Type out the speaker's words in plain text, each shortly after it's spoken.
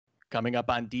Coming up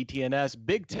on DTNS,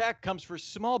 big tech comes for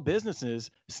small businesses.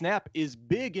 Snap is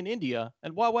big in India,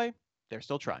 and Huawei, they're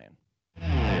still trying.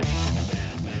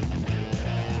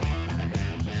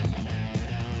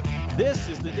 This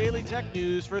is the Daily Tech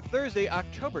News for Thursday,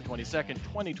 October 22nd,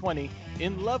 2020,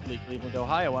 in lovely Cleveland,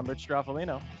 Ohio. I'm Rich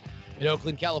Strofollino. In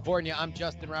Oakland, California, I'm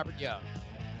Justin Robert Young.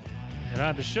 And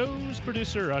I'm the show's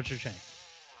producer, Roger Chang.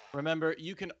 Remember,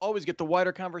 you can always get the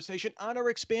wider conversation on our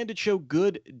expanded show,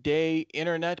 Good Day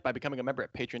Internet, by becoming a member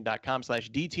at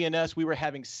patreon.com/DTNS. We were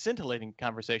having scintillating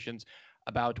conversations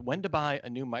about when to buy a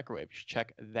new microwave. You should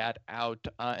check that out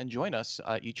and join us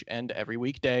each and every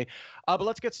weekday. But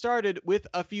let's get started with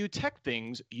a few tech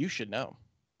things you should know.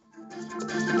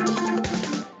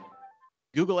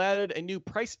 Google added a new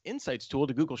price insights tool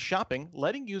to Google Shopping,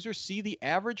 letting users see the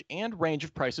average and range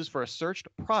of prices for a searched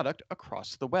product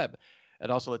across the web. It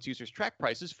also lets users track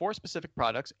prices for specific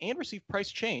products and receive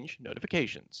price change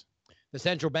notifications. The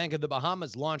Central Bank of the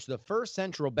Bahamas launched the first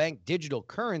central bank digital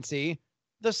currency,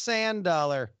 the sand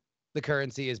dollar. The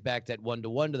currency is backed at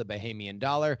 1-to-1 to the Bahamian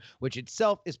dollar, which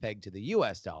itself is pegged to the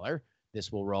U.S. dollar.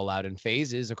 This will roll out in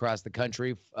phases across the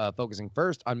country, focusing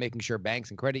first on making sure banks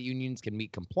and credit unions can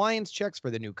meet compliance checks for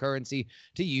the new currency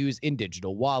to use in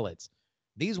digital wallets.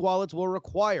 These wallets will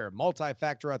require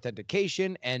multi-factor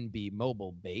authentication and be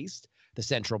mobile-based. The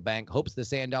central bank hopes the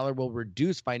sand dollar will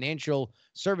reduce financial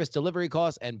service delivery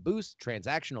costs and boost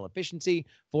transactional efficiency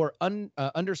for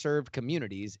underserved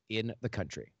communities in the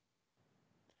country.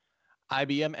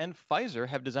 IBM and Pfizer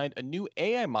have designed a new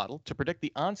AI model to predict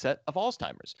the onset of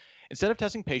Alzheimer's. Instead of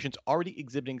testing patients already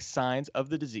exhibiting signs of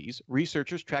the disease,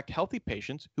 researchers tracked healthy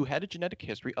patients who had a genetic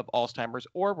history of Alzheimer's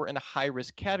or were in a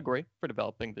high-risk category for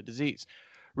developing the disease.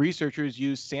 Researchers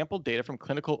used sampled data from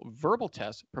clinical verbal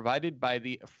tests provided by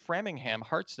the Framingham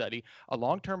Heart Study, a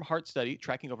long-term heart study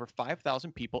tracking over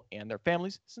 5,000 people and their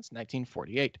families since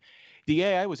 1948. The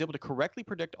AI was able to correctly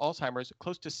predict Alzheimer's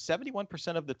close to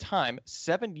 71% of the time,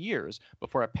 7 years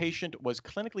before a patient was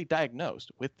clinically diagnosed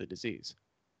with the disease.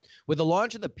 With the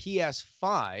launch of the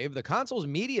PS5, the console's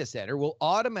media center will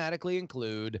automatically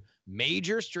include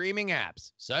major streaming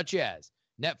apps such as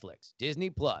Netflix, Disney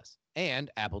Plus,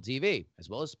 and Apple TV, as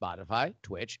well as Spotify,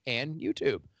 Twitch, and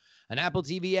YouTube. An Apple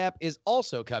TV app is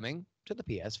also coming to the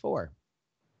PS4.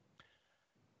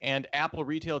 And Apple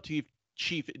retail chief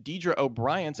Deidre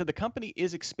O'Brien said the company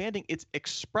is expanding its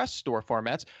express store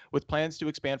formats with plans to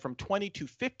expand from 20 to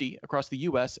 50 across the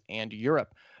U.S. and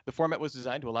Europe. The format was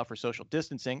designed to allow for social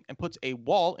distancing and puts a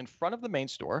wall in front of the main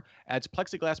store, adds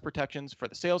plexiglass protections for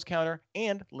the sales counter,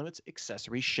 and limits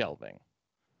accessory shelving.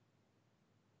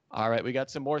 All right, we got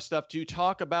some more stuff to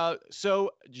talk about.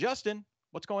 So, Justin,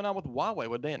 what's going on with Huawei?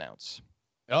 What did they announce?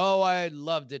 Oh, I'd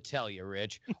love to tell you,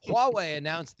 Rich. Huawei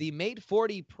announced the Mate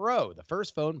 40 Pro, the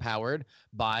first phone powered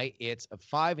by its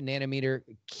 5-nanometer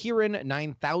Kirin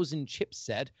 9000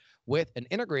 chipset with an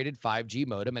integrated 5G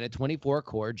modem and a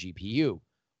 24-core GPU.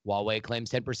 Huawei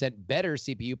claims 10% better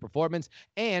CPU performance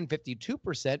and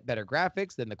 52% better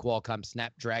graphics than the Qualcomm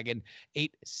Snapdragon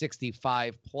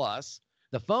 865 Plus.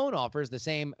 The phone offers the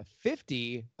same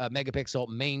 50 megapixel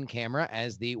main camera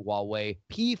as the Huawei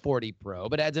P40 Pro,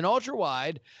 but adds an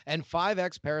ultra-wide and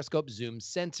 5x periscope zoom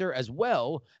sensor, as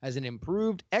well as an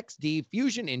improved XD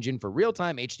Fusion engine for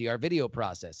real-time HDR video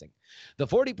processing. The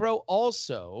 40 Pro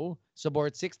also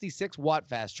supports 66-watt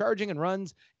fast charging and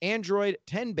runs Android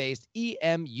 10-based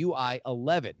EMUI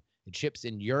 11. It ships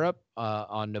in Europe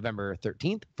on November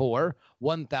 13th for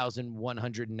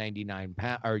 1,199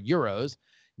 euros.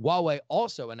 Huawei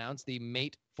also announced the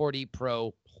Mate 40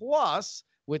 Pro Plus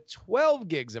with 12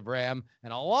 gigs of RAM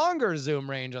and a longer zoom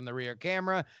range on the rear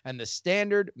camera, and the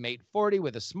standard Mate 40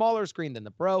 with a smaller screen than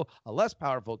the Pro, a less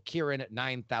powerful Kirin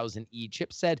 9000E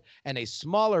chipset, and a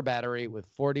smaller battery with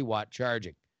 40-watt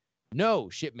charging. No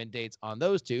shipment dates on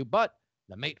those two, but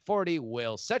the Mate 40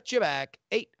 will set you back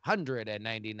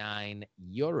 899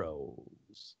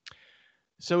 euros.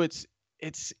 So it's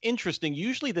interesting.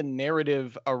 Usually the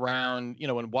narrative around,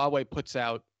 when Huawei puts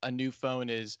out a new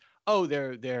phone is, oh,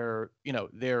 they're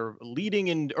leading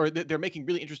in, or they're making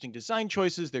really interesting design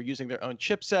choices. They're using their own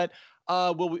chipset.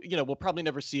 We'll probably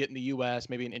never see it in the US,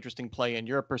 maybe an interesting play in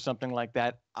Europe or something like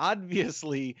that.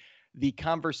 Obviously, the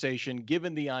conversation,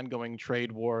 given the ongoing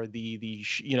trade war, the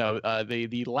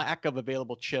lack of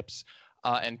available chips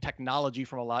and technology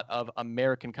from a lot of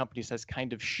American companies has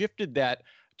kind of shifted that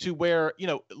to where,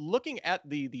 looking at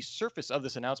the surface of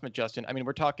this announcement, Justin, I mean,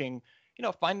 we're talking,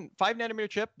 five nanometer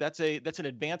chip. That's an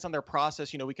advance on their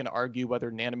process. We can argue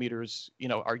whether nanometers,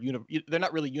 are they're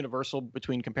not really universal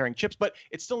between comparing chips, but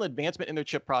it's still an advancement in their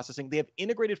chip processing. They have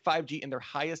integrated 5G in their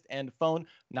highest end phone,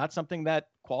 not something that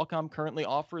Qualcomm currently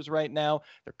offers right now.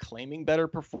 They're claiming better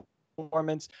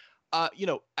performance. I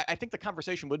think the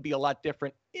conversation would be a lot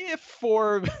different if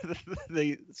for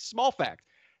the small fact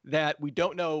that we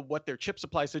don't know what their chip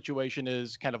supply situation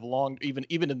is kind of long, even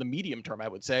in the medium term, I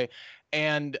would say.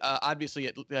 And obviously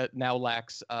it now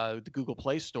lacks the Google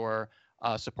Play Store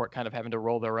support, kind of having to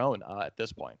roll their own at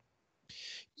this point.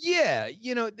 Yeah,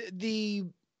 the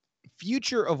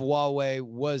future of Huawei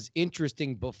was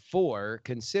interesting before,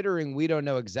 considering we don't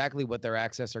know exactly what their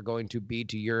access are going to be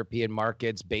to European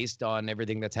markets based on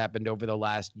everything that's happened over the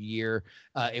last year.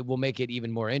 It will make it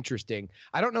even more interesting.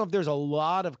 I don't know if there's a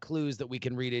lot of clues that we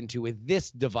can read into with this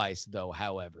device, though,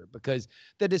 however, because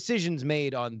the decisions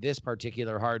made on this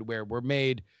particular hardware were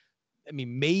made,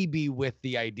 maybe with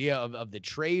the idea of the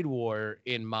trade war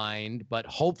in mind, but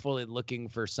hopefully looking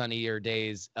for sunnier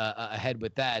days ahead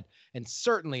with that, and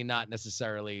certainly not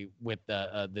necessarily with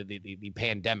the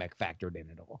pandemic factored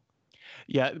in at all.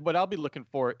 Yeah, what I'll be looking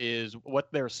for is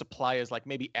what their supply is like,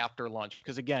 maybe after launch,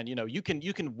 because again, you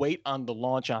can wait on the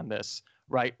launch on this.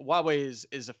 Right, Huawei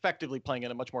is effectively playing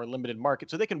in a much more limited market,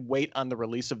 so they can wait on the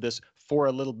release of this for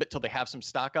a little bit till they have some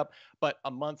stock up. But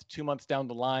a month, 2 months down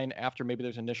the line, after maybe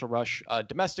there's an initial rush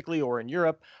domestically or in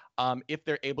Europe, if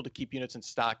they're able to keep units in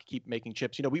stock, keep making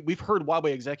chips, we've heard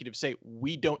Huawei executives say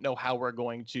we don't know how we're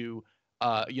going to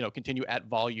continue at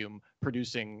volume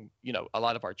producing a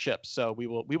lot of our chips. So we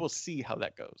will see how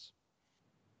that goes.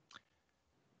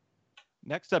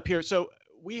 Next up here, so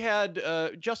we had,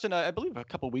 Justin, I believe a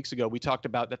couple of weeks ago, we talked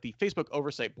about that the Facebook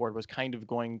Oversight Board was kind of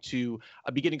going to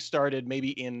be getting started maybe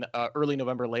in early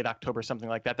November, late October, something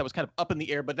like that. That was kind of up in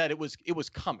the air, but that it was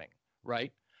coming,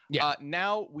 right? Yeah.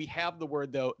 Now we have the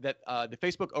word, though, that the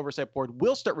Facebook Oversight Board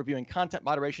will start reviewing content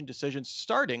moderation decisions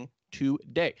starting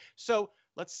today. So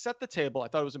let's set the table. I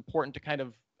thought it was important to kind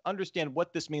of understand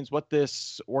what this means, what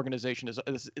this organization is,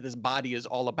 this body is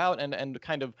all about, and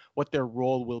kind of what their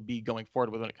role will be going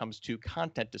forward when it comes to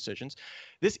content decisions.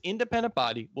 This independent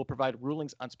body will provide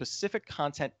rulings on specific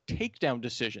content takedown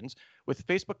decisions, with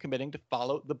Facebook committing to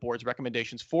follow the board's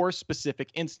recommendations for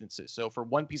specific instances. So for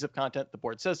one piece of content, the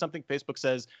board says something, Facebook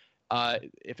says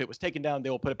if it was taken down, they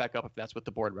will put it back up if that's what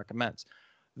the board recommends.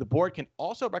 The board can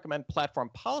also recommend platform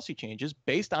policy changes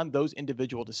based on those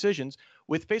individual decisions,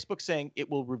 with Facebook saying it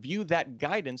will review that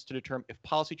guidance to determine if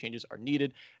policy changes are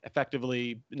needed,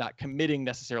 effectively not committing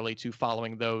necessarily to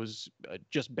following those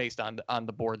just based on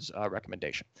the board's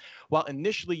recommendation. While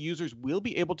initially users will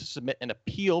be able to submit an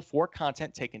appeal for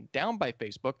content taken down by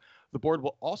Facebook, the board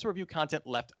will also review content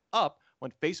left up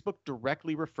when Facebook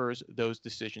directly refers those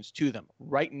decisions to them.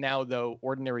 Right now, though,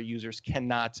 ordinary users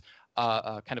cannot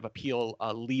kind of appeal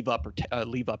leave up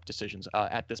decisions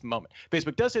at this moment.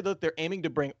 Facebook does say that they're aiming to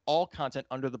bring all content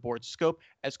under the board's scope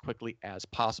as quickly as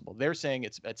possible. They're saying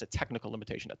it's a technical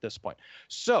limitation at this point.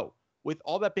 So with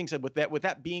all that being said, with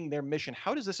that being their mission,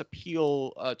 how does this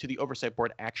appeal to the oversight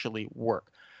board actually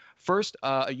work? First,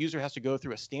 a user has to go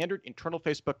through a standard internal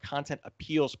Facebook content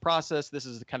appeals process. This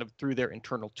is kind of through their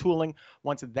internal tooling.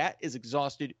 Once that is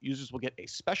exhausted, users will get a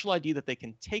special ID that they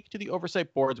can take to the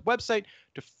Oversight Board's website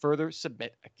to further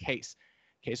submit a case.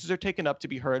 Cases are taken up to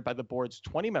be heard by the board's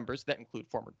 20 members that include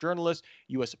former journalists,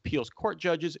 U.S. appeals court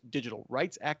judges, digital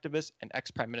rights activists, an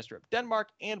ex-prime minister of Denmark,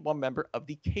 and one member of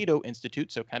the Cato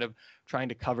Institute, so kind of trying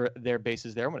to cover their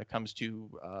bases there when it comes to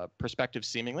perspectives,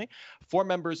 seemingly. Four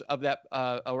members of those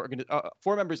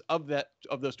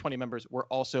 20 members were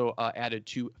also added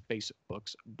to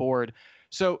Facebook's board.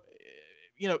 So,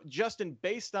 Justin,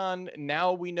 based on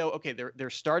now we know, okay,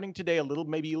 they're starting today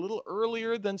maybe a little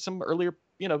earlier than some earlier,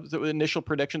 the initial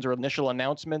predictions or initial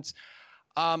announcements.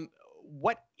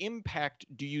 What impact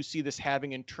do you see this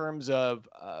having in terms of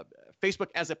Facebook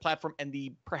as a platform and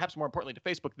perhaps more importantly to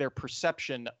Facebook, their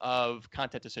perception of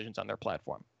content decisions on their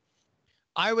platform?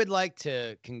 I would like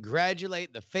to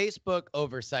congratulate the Facebook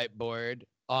Oversight Board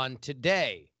on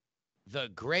today, the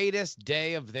greatest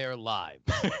day of their lives.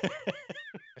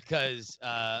 Because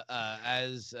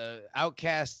as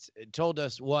Outcast told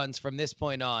us once, from this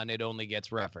point on, it only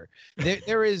gets rougher.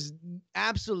 There is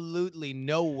absolutely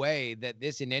no way that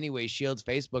this in any way shields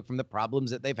Facebook from the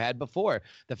problems that they've had before.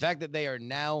 The fact that they are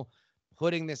now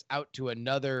putting this out to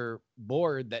another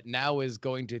board that now is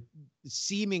going to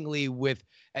seemingly, with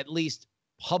at least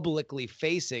publicly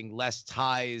facing, less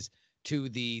ties to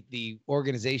the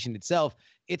organization itself,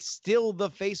 it's still the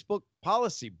Facebook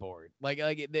policy board,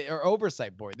 or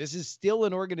oversight board. This is still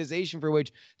an organization for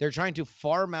which they're trying to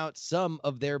farm out some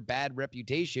of their bad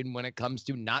reputation when it comes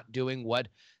to not doing what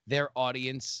their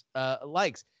audience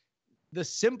likes. The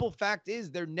simple fact is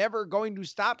they're never going to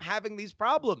stop having these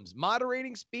problems.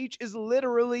 Moderating speech is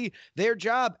literally their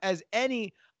job, as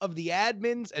any of the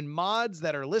admins and mods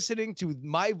that are listening to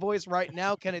my voice right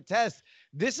now can attest.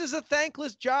 This is a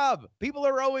thankless job. People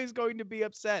are always going to be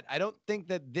upset. I don't think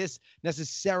that this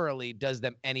necessarily does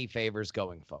them any favors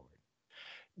going forward.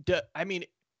 Does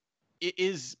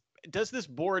this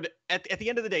board, at the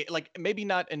end of the day, like maybe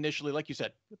not initially, like you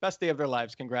said, the best day of their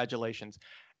lives, congratulations.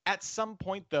 At some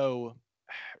point, though,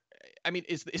 I mean,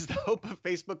 is the hope of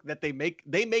Facebook that they make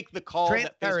the call?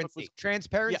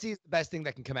 Transparency is the best thing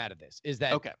that can come out of this. Is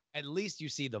that at least you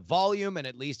see the volume, and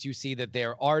at least you see that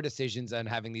there are decisions on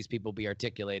having these people be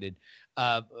articulated.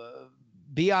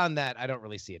 Beyond that, I don't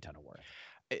really see a ton of work.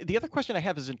 The other question I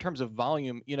have is in terms of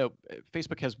volume. You know,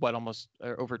 Facebook has almost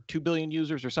over 2 billion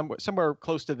users, or somewhere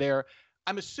close to there.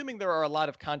 I'm assuming there are a lot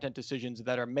of content decisions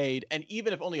that are made, and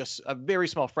even if only a very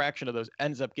small fraction of those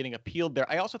ends up getting appealed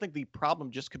there, I also think the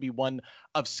problem just could be one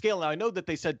of scale. Now, I know that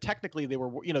they said technically they were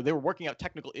working out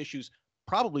technical issues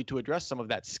probably to address some of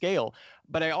that scale,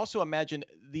 but I also imagine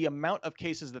the amount of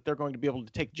cases that they're going to be able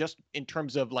to take just in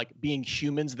terms of like being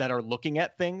humans that are looking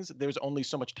at things. There's only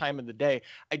so much time in the day.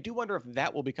 I do wonder if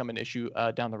that will become an issue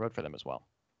down the road for them as well.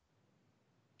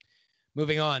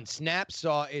 Moving on, Snap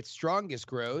saw its strongest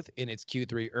growth in its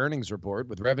Q3 earnings report,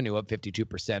 with revenue up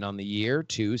 52% on the year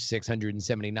to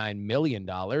 $679 million,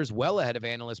 well ahead of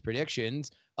analyst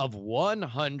predictions of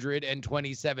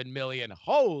 $127 million.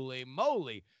 Holy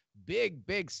moly.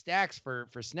 Big stacks for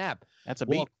Snap. That's a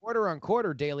beat. While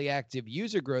quarter-on-quarter daily active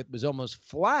user growth was almost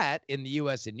flat in the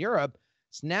U.S. and Europe,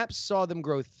 Snap saw them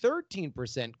grow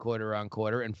 13%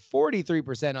 quarter-on-quarter and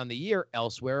 43% on the year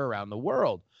elsewhere around the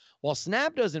world. While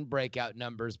Snap doesn't break out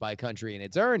numbers by country in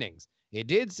its earnings, it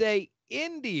did say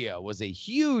India was a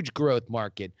huge growth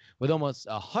market with almost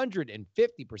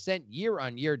 150%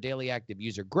 year-on-year daily active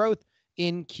user growth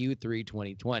in Q3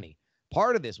 2020.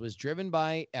 Part of this was driven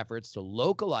by efforts to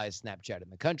localize Snapchat in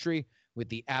the country, with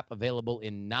the app available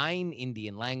in 9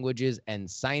 Indian languages and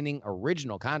signing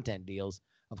original content deals.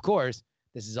 Of course,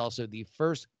 this is also the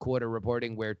first quarter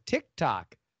reporting where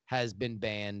TikTok has been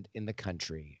banned in the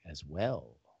country as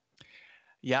well.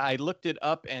 Yeah, I looked it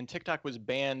up, and TikTok was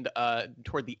banned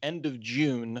toward the end of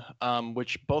June,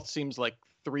 which both seems like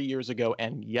 3 years ago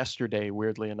and yesterday,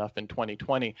 weirdly enough, in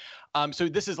 2020. So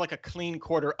this is like a clean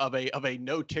quarter of a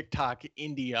no TikTok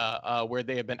India where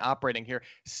they have been operating here.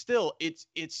 Still, it's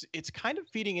kind of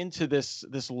feeding into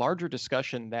this larger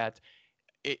discussion that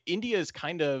India is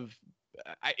kind of.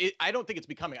 I don't think it's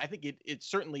becoming. I think it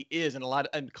certainly is,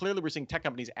 and clearly we're seeing tech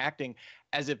companies acting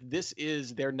as if this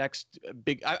is their next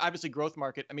big, obviously growth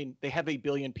market. I mean, they have 1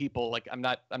 billion people. Like I'm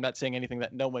not saying anything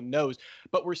that no one knows,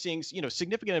 but we're seeing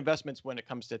significant investments when it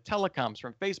comes to telecoms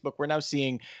from Facebook. We're now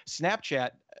seeing Snapchat,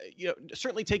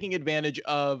 certainly taking advantage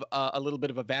of a little bit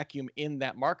of a vacuum in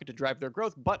that market to drive their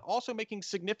growth, but also making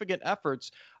significant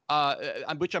efforts,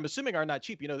 which I'm assuming are not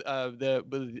cheap. A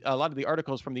lot of the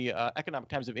articles from the Economic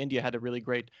Times of India had a really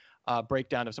great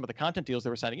breakdown of some of the content deals they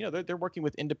were signing. They're working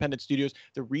with independent studios.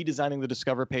 They're redesigning the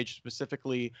Discover page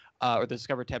specifically, or the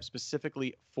Discover tab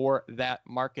specifically for that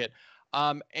market.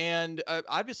 And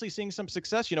obviously seeing some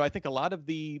success. I think a lot of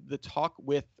the talk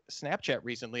with Snapchat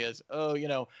recently is,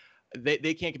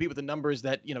 they can't compete with the numbers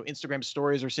that Instagram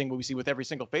stories are seeing, what we see with every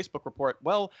single Facebook report.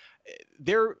 Well,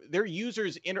 their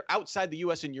users outside the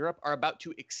U.S. and Europe are about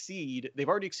to exceed. They've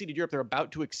already exceeded Europe. They're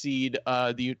about to exceed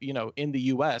in the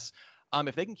U.S.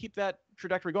 If they can keep that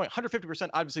trajectory going, 150%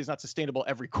 obviously is not sustainable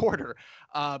every quarter.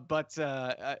 But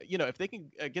if they can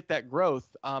get that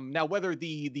growth, now whether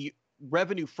the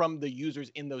revenue from the users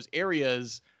in those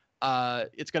areas,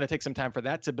 it's going to take some time for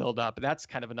that to build up. That's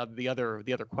kind of the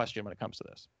other question when it comes to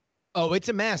this. Oh, it's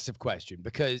a massive question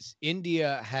because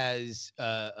India has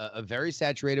a very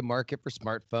saturated market for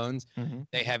smartphones. Mm-hmm.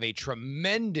 They have a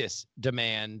tremendous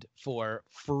demand for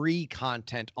free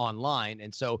content online.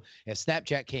 And so if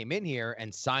Snapchat came in here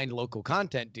and signed local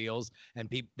content deals, and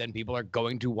then people are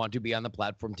going to want to be on the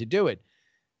platform to do it.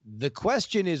 The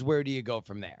question is, where do you go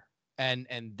from there? And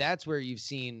that's where you've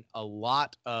seen a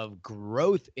lot of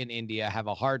growth in India have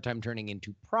a hard time turning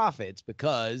into profits,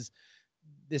 because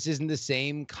this isn't the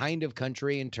same kind of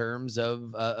country in terms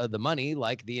of the money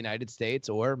like the United States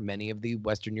or many of the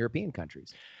Western European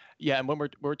countries. Yeah, and when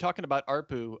we're talking about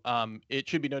ARPU, it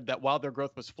should be noted that while their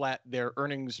growth was flat, their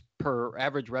earnings per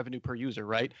average revenue per user,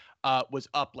 right, was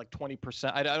up like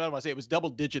 20%. I don't want to say it was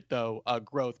double digit though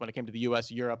growth when it came to the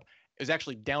U.S. Europe. It was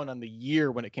actually down on the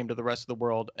year when it came to the rest of the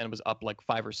world, and it was up like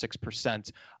 5 or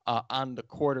 6% on the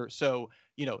quarter. So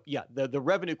yeah, the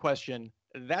revenue question,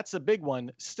 that's a big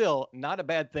one. Still not a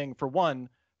bad thing for one.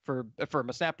 From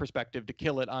a Snap perspective, to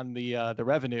kill it on the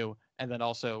revenue, and then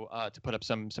also to put up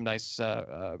some nice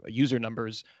user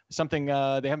numbers, something they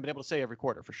haven't been able to say every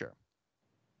quarter for sure.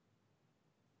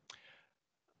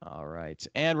 All right.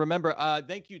 And remember,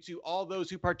 thank you to all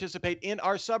those who participate in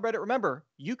our subreddit. Remember,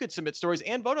 you could submit stories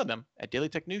and vote on them at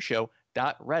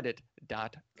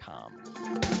dailytechnewsshow.reddit.com.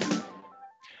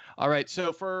 All right.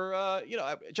 So for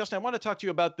Justin, I want to talk to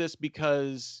you about this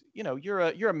because you're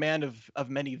a man of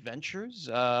many ventures,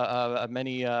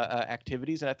 many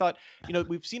activities, and I thought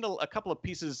we've seen a couple of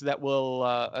pieces that will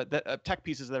tech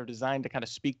pieces that are designed to kind of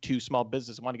speak to small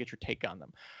business. I want to get your take on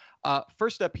them.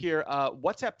 First up here,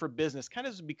 WhatsApp for Business kind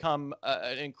of has become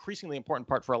an increasingly important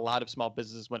part for a lot of small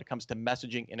businesses when it comes to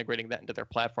messaging, integrating that into their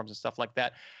platforms and stuff like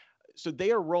that. So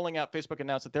they are rolling out, Facebook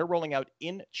announced that they're rolling out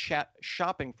in-chat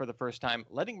shopping for the first time,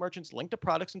 letting merchants link to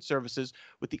products and services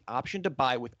with the option to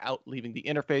buy without leaving the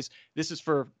interface. This is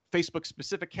for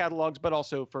Facebook-specific catalogs, but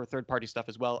also for third-party stuff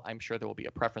as well. I'm sure there will be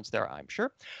a preference there, I'm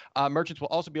sure. Merchants will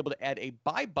also be able to add a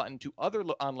buy button to other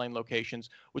online locations,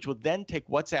 which will then take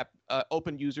WhatsApp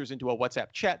open users into a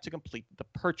WhatsApp chat to complete the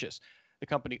purchase. The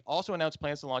company also announced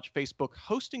plans to launch Facebook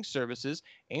hosting services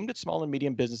aimed at small and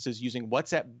medium businesses using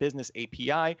WhatsApp Business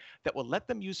API that will let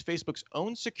them use Facebook's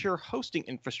own secure hosting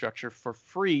infrastructure for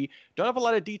free. Don't have a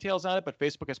lot of details on it, but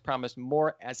Facebook has promised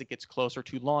more as it gets closer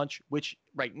to launch, which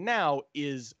right now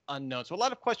is unknown. So a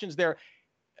lot of questions there.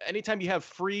 Anytime you have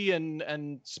free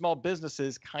and small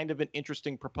businesses, kind of an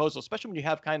interesting proposal, especially when you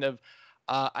have kind of,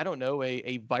 a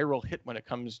viral hit when it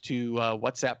comes to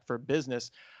WhatsApp for Business.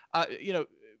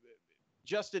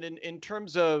 Justin, in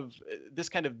terms of this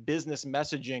kind of business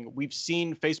messaging, we've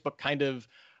seen Facebook kind of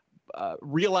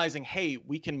realizing, hey,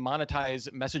 we can monetize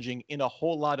messaging in a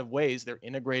whole lot of ways. They're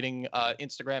integrating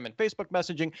Instagram and Facebook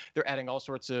messaging. They're adding all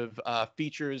sorts of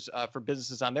features for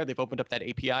businesses on there. They've opened up that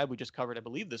API we just covered, I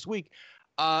believe, this week.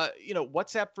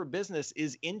 WhatsApp for Business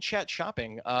is in-chat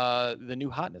shopping, the new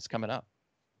hotness coming up.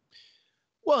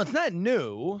 Well, it's not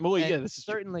new. Well, yeah, this is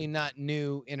certainly not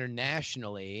new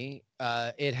internationally.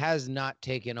 It has not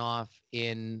taken off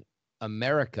in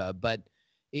America, but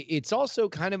it's also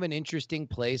kind of an interesting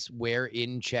place where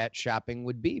in-chat shopping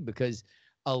would be, because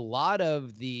a lot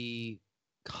of the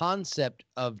concept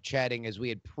of chatting as we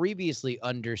had previously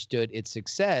understood its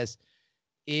success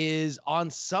is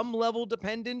on some level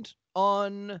dependent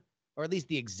on, or at least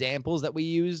the examples that we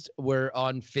used were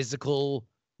on physical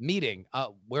meeting.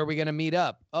 Where are we going to meet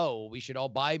up? Oh, we should all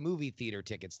buy movie theater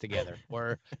tickets together,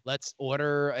 or let's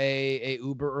order a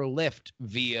Uber or Lyft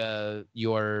via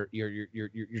your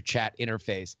chat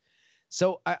interface.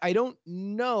 So I don't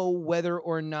know whether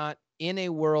or not in a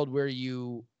world where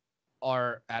you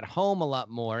are at home a lot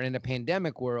more, in a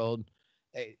pandemic world,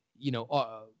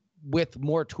 with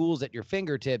more tools at your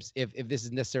fingertips, if this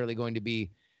is necessarily going to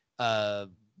be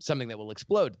something that will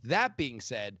explode. That being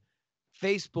said,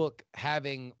 Facebook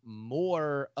having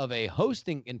more of a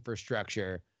hosting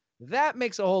infrastructure, that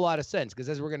makes a whole lot of sense, because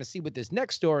as we're going to see with this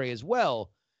next story as well,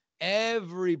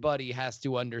 everybody has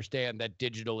to understand that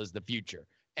digital is the future.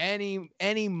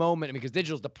 Any moment, because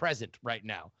digital is the present right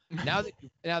now. Now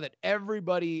that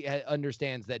everybody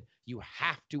understands that you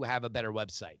have to have a better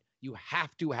website, you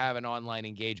have to have an online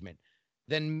engagement,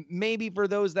 then maybe for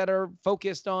those that are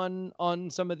focused on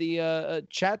some of the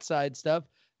chat side stuff,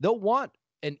 they'll want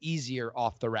an easier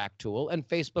off-the-rack tool, and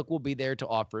Facebook will be there to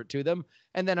offer it to them,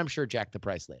 and then I'm sure jack the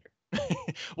price later.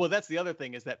 Well, that's the other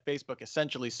thing, is that Facebook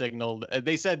essentially signaled,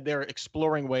 they said they're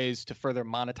exploring ways to further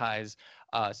monetize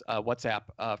WhatsApp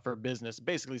for Business,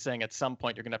 basically saying at some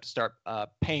point you're going to have to start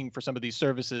paying for some of these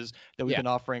services that we've been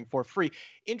offering for free.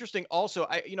 Interesting. Also,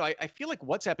 I feel like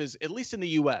WhatsApp is, at least in the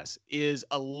US, is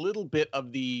a little bit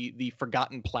of the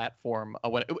forgotten platform.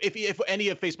 If any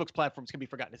of Facebook's platforms can be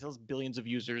forgotten, it has billions of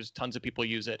users, tons of people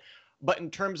use it. But in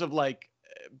terms of like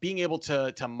being able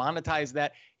to monetize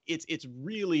that, it's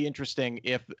really interesting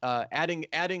if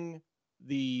adding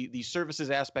the services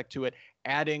aspect to it,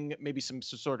 adding maybe some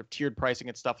sort of tiered pricing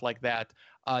and stuff like that,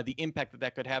 the impact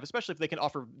that could have, especially if they can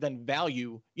offer then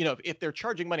value. If they're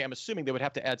charging money, I'm assuming they would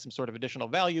have to add some sort of additional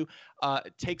value,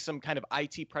 take some kind of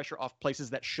IT pressure off places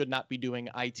that should not be doing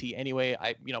IT anyway.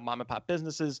 Mom and pop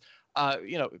businesses,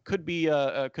 could be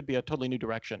a totally new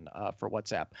direction for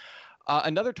WhatsApp.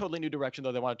 Another totally new direction,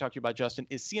 though, they want to talk to you about, Justin,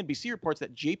 is CNBC reports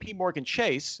that JP Morgan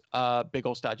Chase, big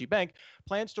old stodgy bank,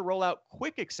 plans to roll out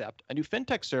Quick Accept, a new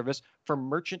fintech service for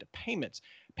merchant payments.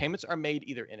 Payments are made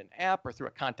either in an app or through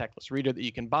a contactless reader that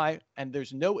you can buy, and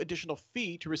there's no additional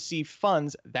fee to receive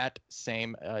funds that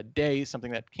same day,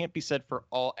 something that can't be said for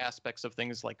all aspects of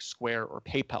things like Square or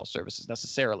PayPal services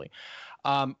necessarily.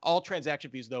 All transaction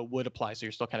fees, though, would apply, so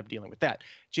you're still kind of dealing with that.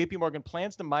 JP Morgan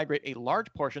plans to migrate a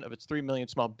large portion of its 3 million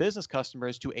small business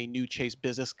customers to a new Chase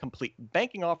Business Complete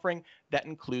banking offering that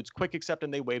includes Quick Accept,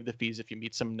 and they waive the fees if you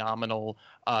meet some nominal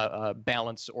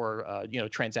balance or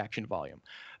transaction volume.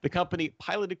 The company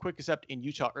piloted Quick Accept in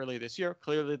Utah earlier this year.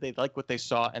 Clearly, they like what they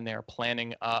saw, and they're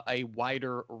planning a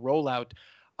wider rollout.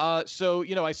 So,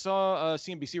 I saw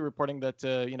CNBC reporting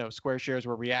that, Square shares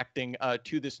were reacting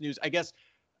to this news. I guess,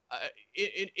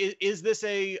 is this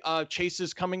a Chase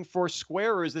is coming for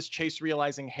Square, or is this Chase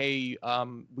realizing, hey,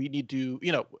 we need to,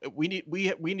 we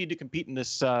need to compete in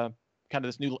this kind of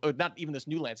this new, or not even this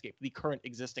new landscape, the current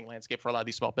existing landscape for a lot of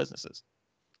these small businesses?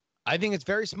 I think it's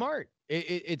very smart.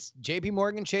 It's JP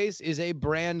Morgan Chase is a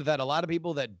brand that a lot of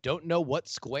people that don't know what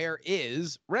Square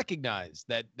is recognize,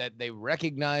 that they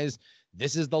recognize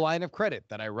this is the line of credit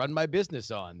that I run my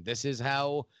business on. This is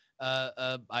how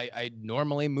I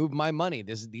normally move my money.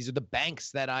 These are the banks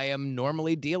that I am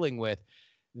normally dealing with.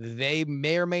 They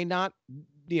may or may not,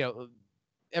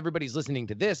 everybody's listening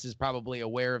to this is probably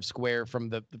aware of Square from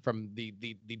the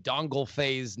dongle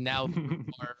phase now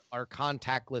our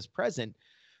contactless present.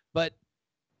 But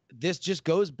this just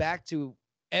goes back to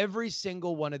every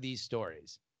single one of these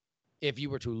stories. If you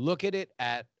were to look at it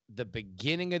at the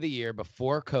beginning of the year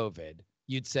before COVID,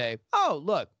 you'd say, oh,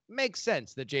 look, makes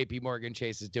sense that JP Morgan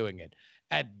Chase is doing it.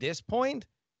 At this point,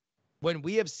 when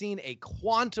we have seen a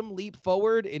quantum leap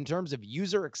forward in terms of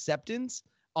user acceptance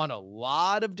on a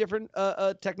lot of different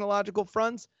technological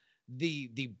fronts, the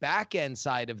back end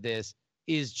side of this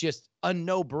is just a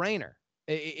no-brainer.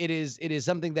 It is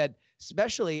something that,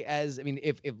 especially as,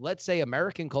 if let's say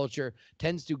American culture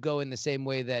tends to go in the same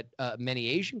way that many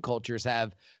Asian cultures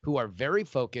have, who are very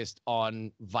focused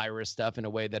on virus stuff in a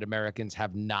way that Americans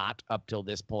have not up till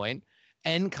this point,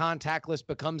 and contactless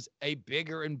becomes a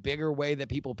bigger and bigger way that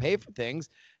people pay for things,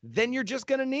 then you're just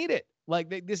going to need it.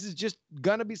 Like, this is just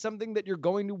going to be something that you're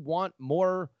going to want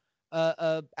more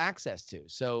access to.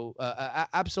 So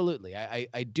absolutely.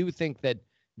 I do think that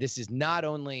this is not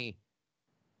only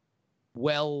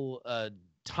well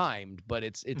timed, but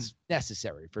it's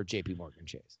necessary for JP Morgan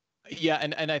Chase. Yeah,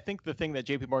 and I think the thing that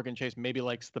JP Morgan Chase maybe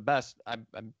likes the best,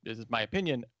 this is my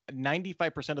opinion,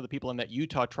 95% of the people in that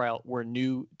Utah trial were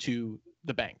new to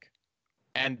the bank,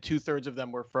 and 2/3 of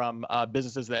them were from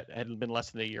businesses that had been less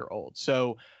than a year old.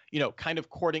 So, kind of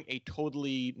courting a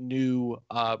totally new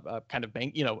kind of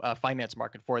bank, finance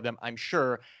market for them, I'm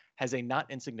sure has a not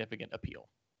insignificant appeal.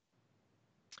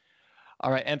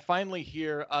 All right. And finally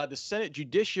here, the Senate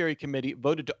Judiciary Committee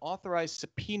voted to authorize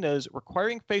subpoenas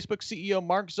requiring Facebook CEO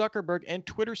Mark Zuckerberg and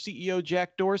Twitter CEO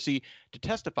Jack Dorsey to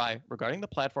testify regarding the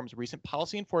platform's recent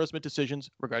policy enforcement decisions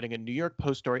regarding a New York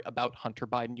Post story about Hunter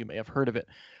Biden. You may have heard of it.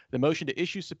 The motion to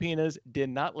issue subpoenas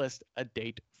did not list a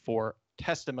date for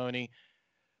testimony.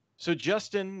 So,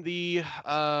 Justin,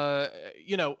 I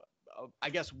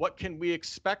guess, what can we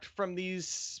expect from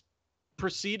these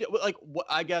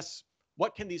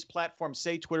what can these platforms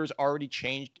say? Twitter's already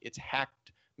changed its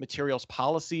hacked materials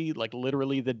policy, like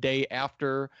literally the day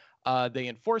after they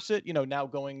enforce it, now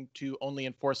going to only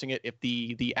enforcing it if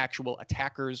the actual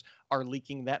attackers are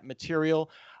leaking that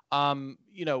material. Are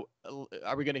we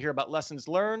going to hear about lessons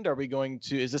learned?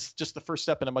 Is this just the first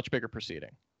step in a much bigger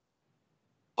proceeding?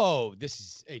 Oh, this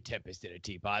is a tempest in a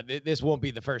teapot. This won't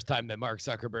be the first time that Mark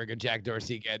Zuckerberg and Jack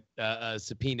Dorsey get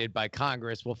subpoenaed by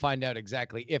Congress. We'll find out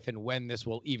exactly if and when this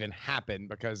will even happen,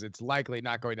 because it's likely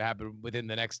not going to happen within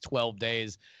the next 12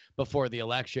 days before the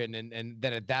election. And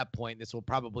then at that point, this will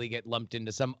probably get lumped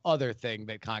into some other thing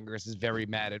that Congress is very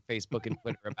mad at Facebook and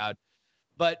Twitter about.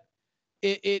 But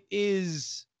it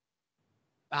is...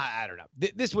 I don't know.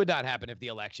 This would not happen if the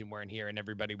election weren't here and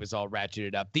everybody was all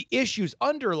ratcheted up. The issues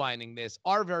underlining this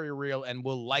are very real and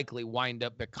will likely wind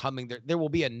up becoming there will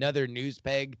be another news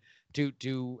peg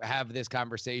to have this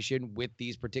conversation with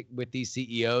these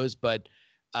CEOs. But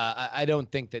I don't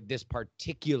think that this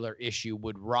particular issue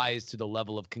would rise to the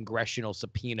level of congressional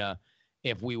subpoena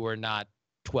if we were not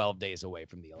 12 days away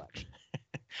from the election.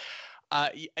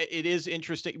 It is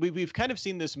interesting. We've kind of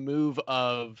seen this move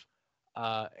of,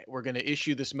 we're going to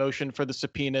issue this motion for the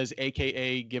subpoenas,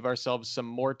 aka give ourselves some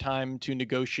more time to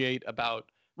negotiate about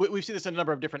we've seen this in a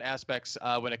number of different aspects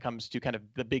when it comes to kind of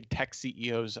the big tech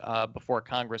CEOs before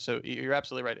Congress. So you're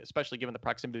absolutely right, especially given the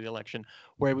proximity of the election,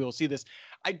 where we will see this.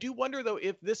 I do wonder, though,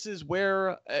 if this is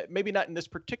where, maybe not in this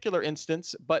particular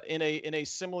instance, but in a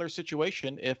similar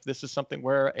situation, if this is something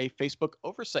where a Facebook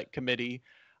oversight committee,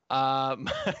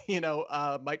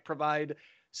 might provide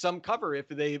some cover if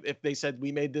they said we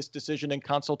made this decision in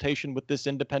consultation with this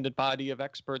independent body of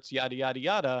experts, yada yada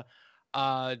yada.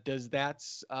 Does that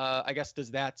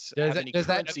have any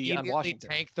currency on Washington?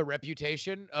 Tank the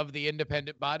reputation of the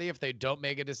independent body if they don't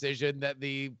make a decision that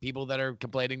the people that are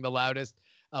complaining the loudest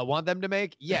want them to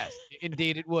make? Yes,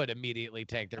 indeed, it would immediately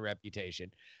tank their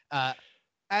reputation.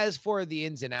 As for the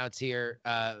ins and outs here,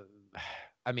 I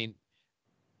mean,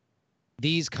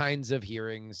 these kinds of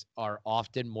hearings are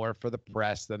often more for the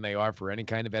press than they are for any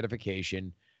kind of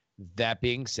edification. That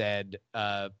being said,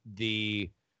 the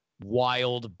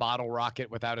wild bottle rocket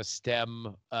without a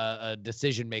stem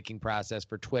decision-making process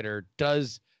for Twitter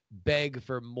does beg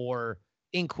for more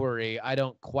inquiry. I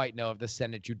don't quite know if the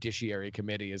Senate Judiciary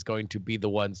Committee is going to be the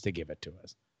ones to give it to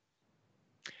us.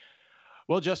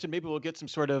 Well, Justin, maybe we'll get some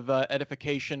sort of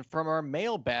edification from our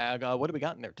mailbag. What do we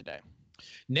got in there today?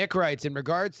 Nick writes, in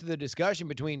regards to the discussion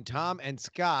between Tom and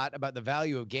Scott about the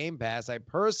value of Game Pass, I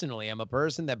personally am a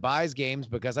person that buys games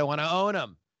because I want to own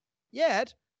them.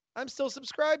 Yet, I'm still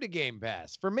subscribed to Game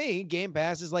Pass. For me, Game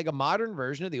Pass is like a modern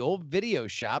version of the old video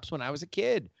shops when I was a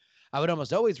kid. I would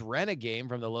almost always rent a game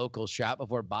from the local shop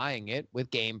before buying it.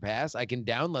 With Game Pass, I can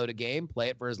download a game, play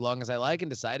it for as long as I like, and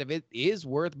decide if it is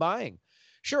worth buying.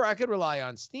 Sure, I could rely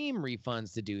on Steam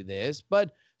refunds to do this,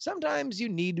 but sometimes you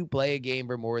need to play a game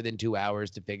for more than 2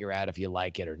 hours to figure out if you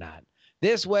like it or not.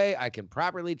 This way, I can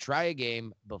properly try a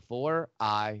game before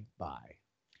I buy.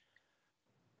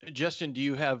 Justin, do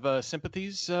you have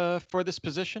sympathies for this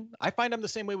position? I find I'm the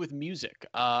same way with music.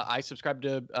 I subscribe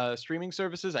to streaming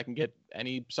services. I can get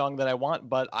any song that I want,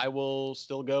 but I will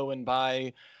still go and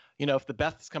buy. If the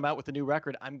Beths come out with a new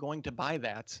record, I'm going to buy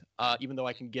that, even though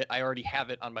I already have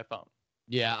it on my phone.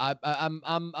 Yeah, I'm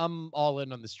all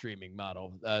in on the streaming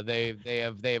model. They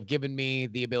have given me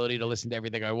the ability to listen to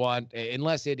everything I want,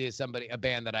 unless it is a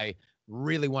band that I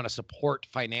really want to support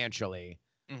financially.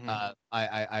 Mm-hmm.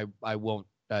 I won't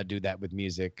do that with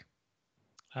music.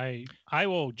 I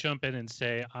will jump in and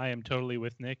say I am totally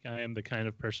with Nick. I am the kind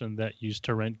of person that used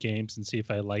to rent games and see if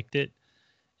I liked it,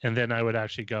 and then I would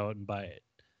actually go out and buy it,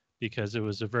 because it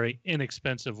was a very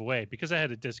inexpensive way, because I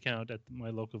had a discount at my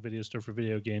local video store for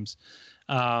video games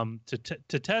to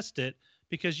test it,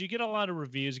 because you get a lot of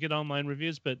reviews, get online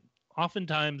reviews, but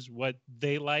oftentimes what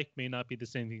they like may not be the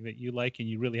same thing that you like, and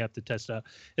you really have to test out,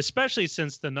 especially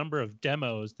since the number of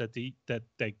demos that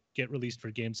get released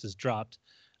for games has dropped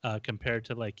compared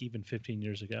to like even 15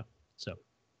 years ago. So.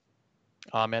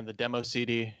 Oh, man, the demo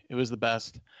CD, it was the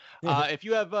best. If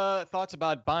you have thoughts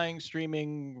about buying,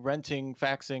 streaming, renting,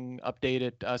 faxing, update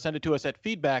it, send it to us at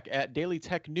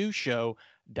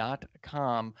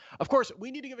feedback@dailytechnewsshow.com. Of course, we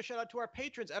need to give a shout out to our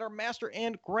patrons at our master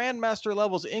and grandmaster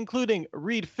levels, including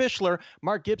Reed Fischler,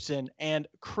 Mark Gibson, and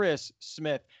Chris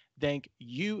Smith. Thank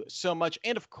you so much.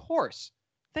 And of course,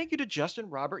 thank you to Justin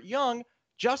Robert Young.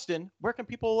 Justin, where can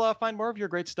people find more of your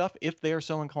great stuff if they are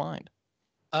so inclined?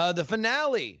 The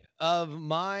finale of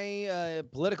my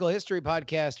political history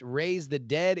podcast, Raise the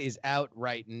Dead, is out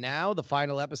right now. The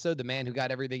final episode, The Man Who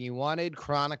Got Everything He Wanted,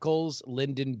 chronicles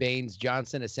Lyndon Baines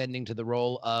Johnson ascending to the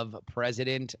role of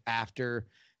president after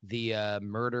the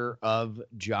murder of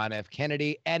John F.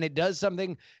 Kennedy. And it does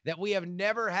something that we have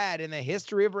never had in the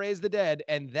history of Raise the Dead,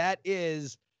 and that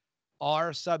is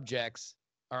our subject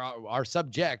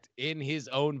in his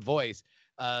own voice.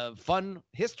 Fun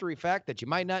history fact that you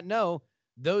might not know: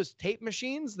 those tape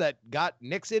machines that got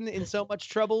Nixon in so much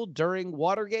trouble during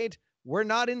Watergate were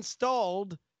not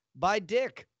installed by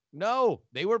Dick. No,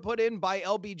 they were put in by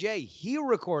LBJ. He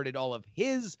recorded all of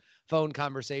his phone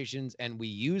conversations, and we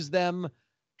used them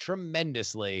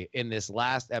tremendously in this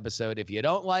last episode. If you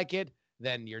don't like it,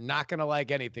 then you're not going to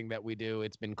like anything that we do.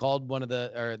 It's been called one of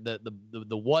the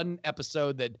one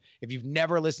episode that, if you've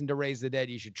never listened to Raise the Dead,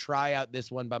 you should try out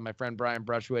this one by my friend Brian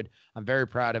Brushwood. I'm very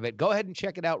proud of it. Go ahead and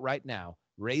check it out right now.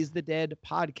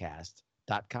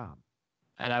 RaiseTheDeadPodcast.com.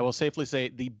 And I will safely say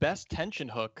the best tension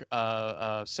hook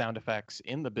sound effects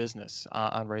in the business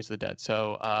on Raise the Dead.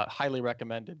 So highly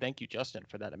recommended. Thank you, Justin,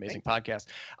 for that amazing podcast.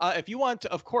 If you want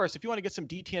to get some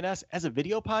DTNS as a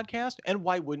video podcast, and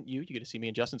why wouldn't you? You get to see me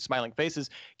and Justin's smiling faces.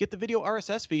 Get the video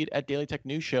RSS feed at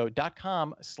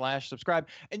dailytechnewsshow.com/subscribe.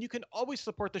 And you can always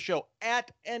support the show at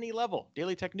any level.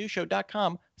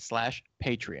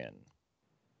 dailytechnewsshow.com/Patreon.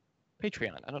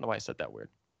 Patreon. I don't know why I said that weird.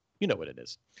 You know what it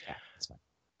is. Yeah, that's fine.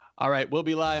 All right, we'll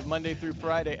be live Monday through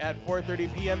Friday at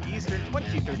 4:30 p.m. Eastern,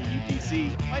 2030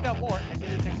 UTC. Find out more at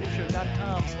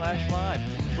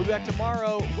detectiveshow.com/live. We'll be back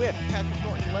tomorrow with Patrick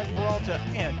Norton, Len Peralta,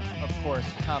 and, of course,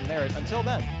 Tom Merritt. Until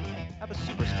then, have a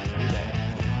super special day.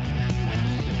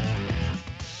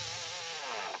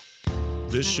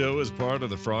 This show is part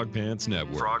of the Frog Pants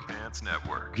Network. Frog Pants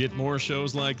Network. Get more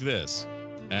shows like this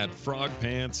at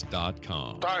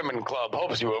frogpants.com. Diamond Club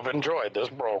hopes you have enjoyed this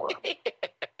program.